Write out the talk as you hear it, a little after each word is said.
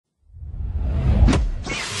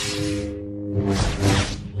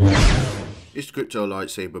It's Crypto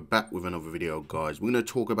Lightsaber back with another video, guys. We're going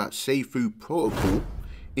to talk about SAFUU protocol.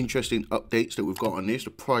 Interesting updates that we've got on this.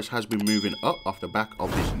 The price has been moving up off the back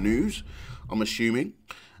of this news, I'm assuming.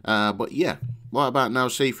 But yeah, right about now,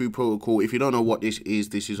 SAFUU protocol. If you don't know what this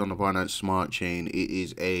is on the Binance Smart Chain. It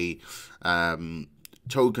is a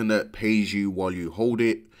token that pays you while you hold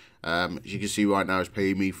it. As you can see right now, it's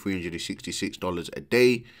paying me $366 a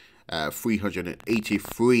day,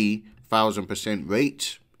 383,000%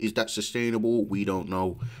 rate. Is that sustainable? We don't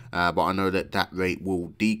know, but I know that that rate will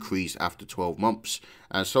decrease after 12 months,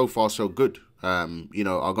 and so far so good. You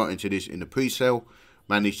know, I got into this in the pre-sale,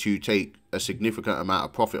 managed to take a significant amount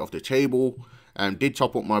of profit off the table, and did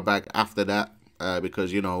top up my bag after that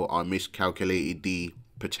because, you know, I miscalculated the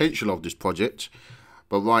potential of this project.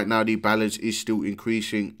 But right now the balance is still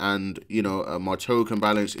increasing, and you know, my token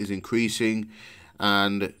balance is increasing.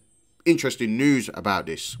 And interesting news about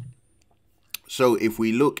this. So if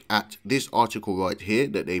we look at this article right here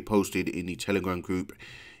that they posted in the Telegram group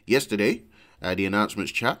yesterday, the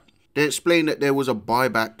announcements chat, they explained that there was a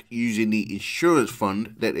buyback using the insurance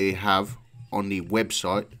fund that they have on the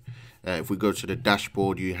website. If we go to the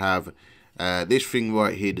dashboard, you have this thing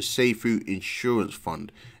right here, the SAFUU insurance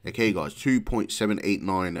fund. Okay, guys,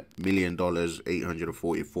 $2.789 million,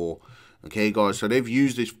 844. Okay, guys, so they've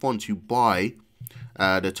used this fund to buy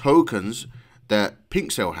the tokens that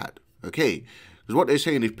PinkSale had. Okay, because what they're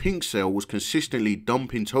saying is PinkSale was consistently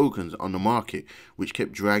dumping tokens on the market, which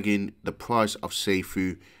kept dragging the price of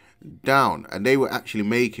SAFUU down, and they were actually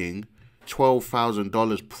making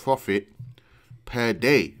 $12,000 profit per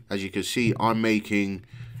day. As you can see, I'm making,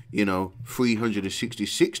 you know,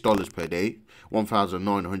 $366 per day,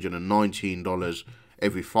 $1,919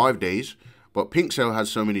 every 5 days. But PinkSale has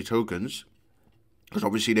so many tokens, because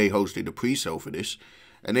obviously they hosted the pre-sale for this,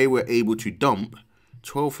 and they were able to dump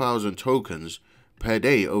 12,000 tokens per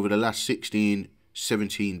day over the last 17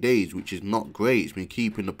 days, which is not great. It's been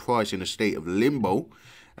keeping the price in a state of limbo.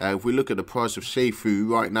 If we look at the price of SAFUU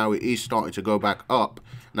right now, it is starting to go back up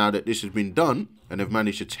now that this has been done, and they've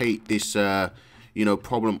managed to take this you know,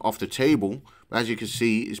 problem off the table. As you can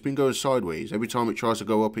see, it's been going sideways. Every time it tries to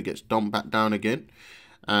go up, it gets dumped back down again.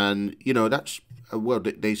 And you know, that's well,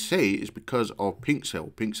 they say it's because of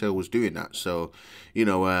PinkSale. PinkSale was doing that. So you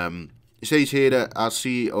know, it says here that our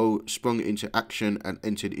CEO sprung into action and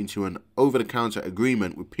entered into an over-the-counter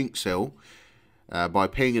agreement with PinkSale by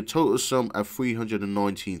paying a total sum of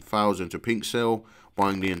 $319,000 to PinkSale,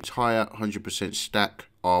 buying the entire 100% stack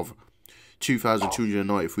of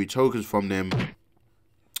 2,293 tokens from them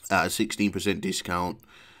at a 16% discount,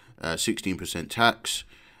 16% tax.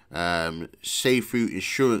 SAFUU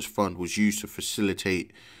insurance fund was used to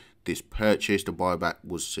facilitate this purchase. The buyback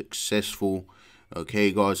was successful.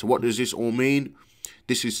 Okay, guys, so what does this all mean?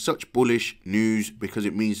 This is such bullish news because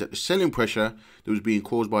it means that the selling pressure that was being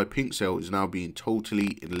caused by PinkSale is now being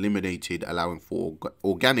totally eliminated, allowing for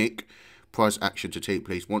organic price action to take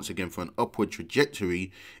place once again for an upward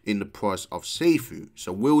trajectory in the price of SAFUU.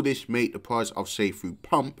 So will this make the price of SAFUU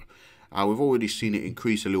pump? We've already seen it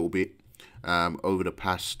increase a little bit over the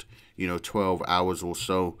past, you know, 12 hours or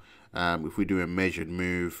so. If we do a measured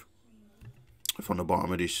move from the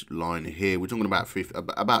bottom of this line here, we're talking about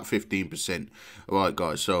 15%. All right,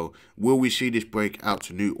 guys, so will we see this break out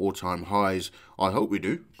to new all-time highs? I hope we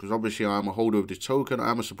do, because obviously I'm a holder of this token.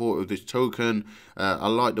 I'm a supporter of this token. I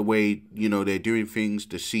like the way, you know, they're doing things.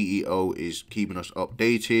 The CEO is keeping us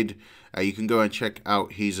updated. You can go and check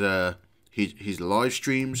out his live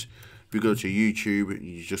streams. If you go to YouTube,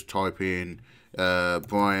 you just type in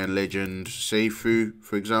Brian Legend SAFUU,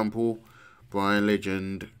 for example. Brian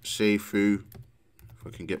Legend SAFUU. If I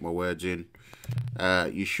can get my words in,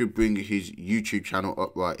 you should bring his YouTube channel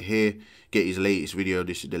up right here. Get his latest video.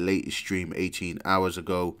 This is the latest stream 18 hours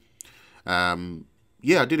ago.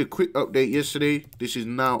 Yeah, I did a quick update yesterday. This is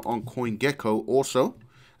now on CoinGecko also,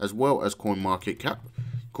 as well as CoinMarketCap.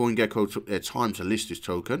 CoinGecko took their time to list this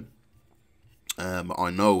token. I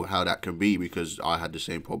know how that can be because I had the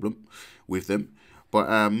same problem with them. But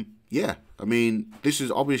yeah, I mean, this is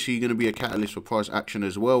obviously going to be a catalyst for price action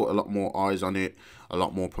as well. A lot more eyes on it, a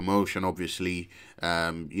lot more promotion, obviously.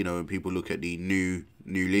 You know, when people look at the new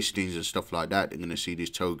listings and stuff like that, they're going to see this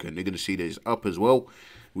token. They're going to see that it's up as well,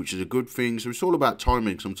 which is a good thing. So it's all about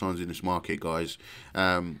timing sometimes in this market, guys.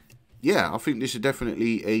 Yeah, I think this is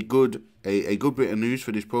definitely a good bit of news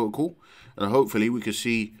for this protocol, and hopefully we can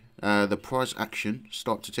see the price action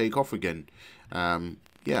start to take off again.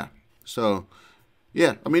 Yeah, so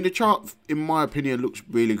yeah, I mean, the chart, in my opinion, looks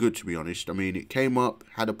really good, to be honest. I mean, it came up,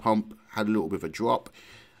 had a pump, had a little bit of a drop,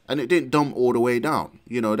 and it didn't dump all the way down.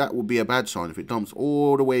 You know, that would be a bad sign. If it dumps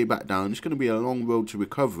all the way back down, it's going to be a long road to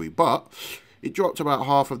recovery. But it dropped about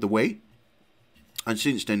half of the way, and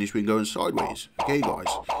since then it's been going sideways. Okay, guys.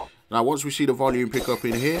 Now, once we see the volume pick up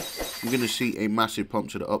in here, we're going to see a massive pump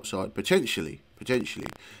to the upside, potentially.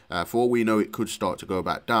 For all we know, it could start to go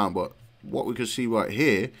back down, but what we can see right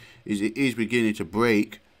here is it is beginning to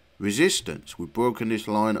break resistance. We've broken this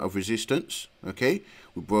line of resistance, okay?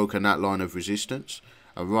 We've broken that line of resistance,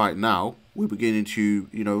 and right now we're beginning to,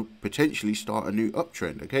 you know, potentially start a new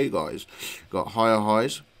uptrend. Okay, guys, got higher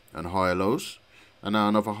highs and higher lows, and now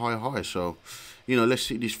another higher high. So, you know, let's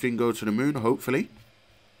see this thing go to the moon, hopefully.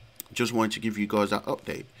 Just wanted to give you guys that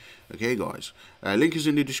update. Okay, guys, link is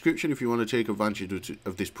in the description if you want to take advantage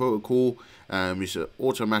of this protocol. It's an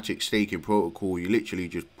automatic staking protocol. You literally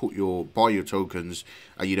just buy your tokens,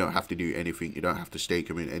 and you don't have to do anything. You don't have to stake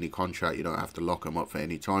them in any contract. You don't have to lock them up for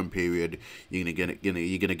any time period. You're gonna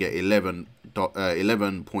get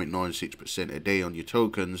 11.96% a day on your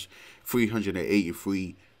tokens,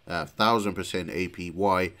 383,000%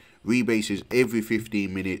 APY. Rebases every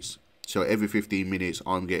 15 minutes. So every 15 minutes,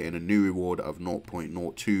 I'm getting a new reward of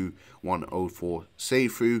 0.02104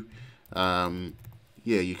 SAFUU.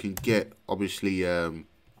 Yeah, you can get, obviously, a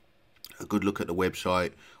good look at the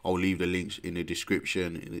website. I'll leave the links in the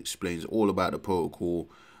description. It explains all about the protocol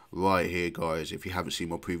right here, guys. If you haven't seen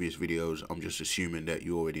my previous videos, I'm just assuming that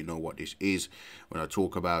you already know what this is when I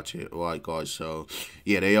talk about it. Right, guys, so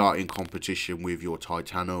yeah, they are in competition with your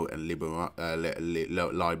Titano and Libero,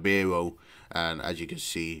 and as you can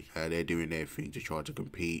see, they're doing their thing to try to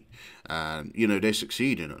compete, and you know, they're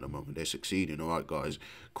succeeding at the moment. They're succeeding. All right, guys,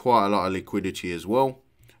 quite a lot of liquidity as well.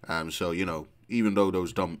 So you know, even though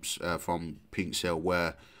those dumps from Pink Cell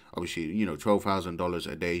were obviously, you know,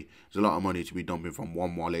 $12,000 a day, there's a lot of money to be dumping from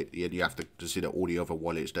one wallet. You have to consider all the other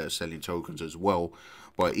wallets that are selling tokens as well.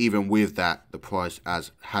 But even with that, the price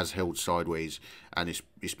has held sideways, and it's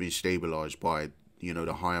been stabilized by, you know,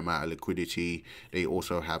 the high amount of liquidity. They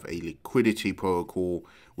also have a liquidity protocol,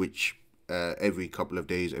 which every couple of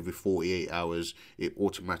days, every 48 hours, it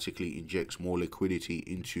automatically injects more liquidity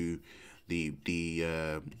into the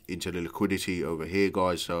liquidity over here,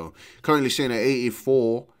 guys. So currently sitting at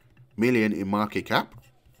 84 million in market cap.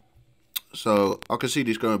 So I can see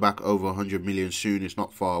this going back over 100 million soon. It's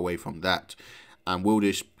not far away from that. And will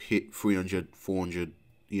this hit 300, 400,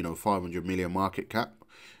 you know, 500 million market cap?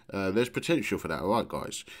 There's potential for that. All right,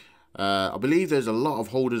 guys. I believe there's a lot of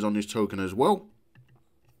holders on this token as well.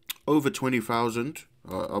 Over 20,000,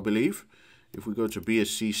 I believe. If we go to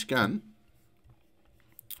BSC scan,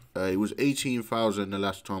 it was 18,000 the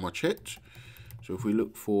last time I checked. So if we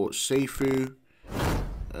look for SAFUU,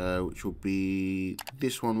 which will be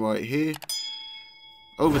this one right here,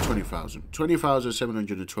 over 20,000,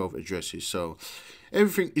 20,712 addresses. So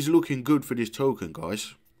everything is looking good for this token,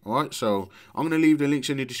 guys. All right, so I'm going to leave the links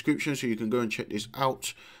in the description so you can go and check this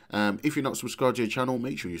out. If you're not subscribed to the channel,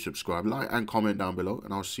 make sure you subscribe, like, and comment down below,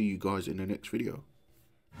 and I'll see you guys in the next video.